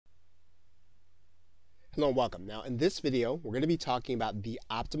Hello and welcome. Now in this video we're going to be talking about the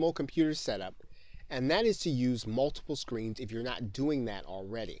optimal computer setup, and that is to use multiple screens if you're not doing that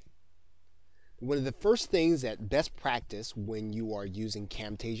already. One of the first things that best practice when you are using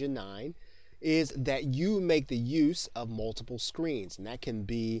Camtasia 9 is that you make the use of multiple screens, and that can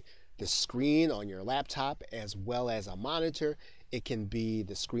be the screen on your laptop as well as a monitor. It can be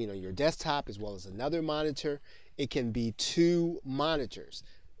the screen on your desktop as well as another monitor. It can be two monitors.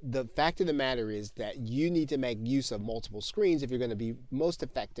 The fact of the matter is that you need to make use of multiple screens if you're going to be most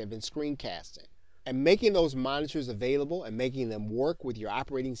effective in screencasting. And making those monitors available and making them work with your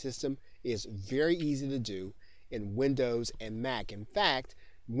operating system is very easy to do in Windows and Mac. In fact,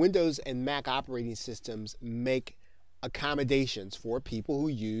 Windows and Mac operating systems make accommodations for people who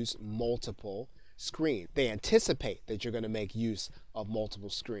use multiple screens. They anticipate that you're going to make use of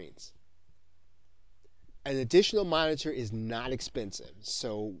multiple screens. An additional monitor is not expensive,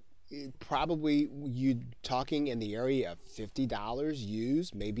 so probably you're talking in the area of $50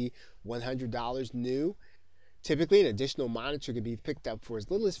 used, maybe $100 new. Typically, an additional monitor can be picked up for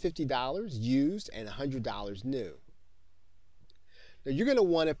as little as $50 used and $100 new. Now, you're going to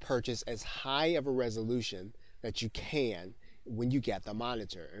want to purchase as high of a resolution that you can when you get the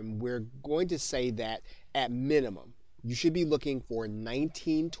monitor, and we're going to say that at minimum you should be looking for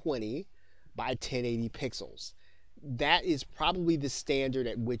 1920 by 1080 pixels. That is probably the standard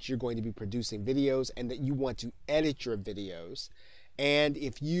at which you're going to be producing videos and that you want to edit your videos. And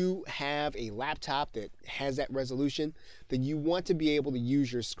if you have a laptop that has that resolution, then you want to be able to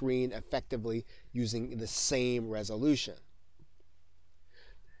use your screen effectively using the same resolution.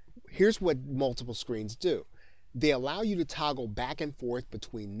 Here's what multiple screens do. They allow you to toggle back and forth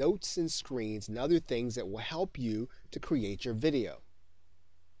between notes and screens and other things that will help you to create your video.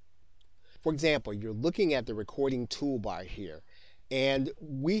 For example, you're looking at the recording toolbar here, and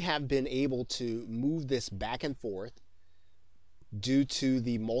we have been able to move this back and forth due to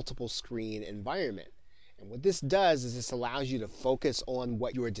the multiple screen environment. And what this does is this allows you to focus on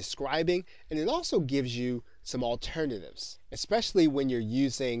what you're describing, and it also gives you some alternatives, especially when you're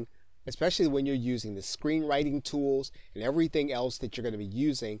using the screenwriting tools and everything else that you're going to be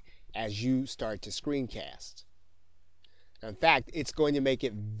using as you start to screencast. In fact, it's going to make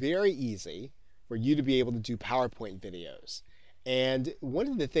it very easy for you to be able to do PowerPoint videos. And one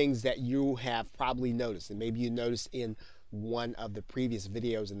of the things that you have probably noticed, and maybe you noticed in one of the previous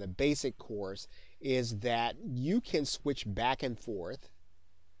videos in the basic course, is that you can switch back and forth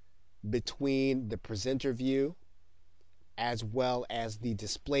between the presenter view as well as the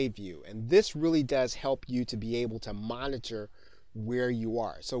display view. And this really does help you to be able to monitor where you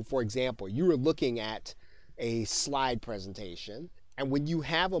are. So for example, you were looking at a slide presentation, and when you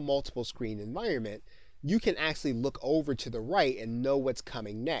have a multiple screen environment, you can actually look over to the right and know what's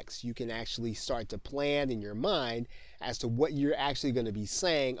coming next. You can actually start to plan in your mind as to what you're actually going to be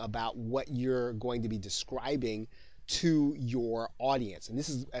saying about what you're going to be describing to your audience. And this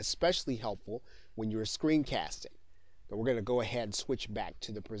is especially helpful when you're screencasting. But we're going to go ahead and switch back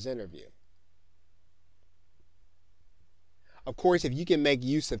to the presenter view. Of course, if you can make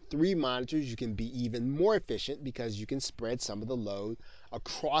use of three monitors, you can be even more efficient because you can spread some of the load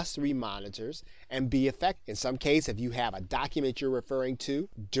across three monitors and be effective. In some case, if you have a document you're referring to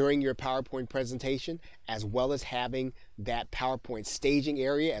during your PowerPoint presentation, as well as having that PowerPoint staging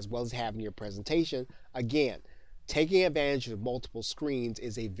area, as well as having your presentation, again, taking advantage of multiple screens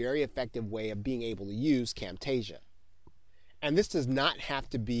is a very effective way of being able to use Camtasia. And this does not have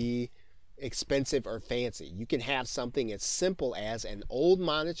to be expensive or fancy. You can have something as simple as an old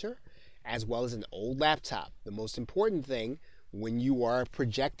monitor as well as an old laptop. The most important thing when you are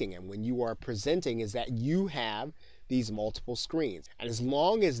projecting and when you are presenting is that you have these multiple screens. And as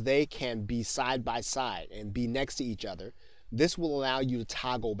long as they can be side by side and be next to each other, this will allow you to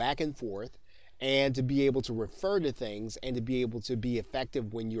toggle back and forth and to be able to refer to things and to be able to be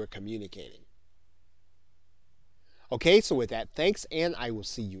effective when you're communicating. Okay, so with that, thanks, and I will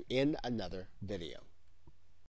see you in another video.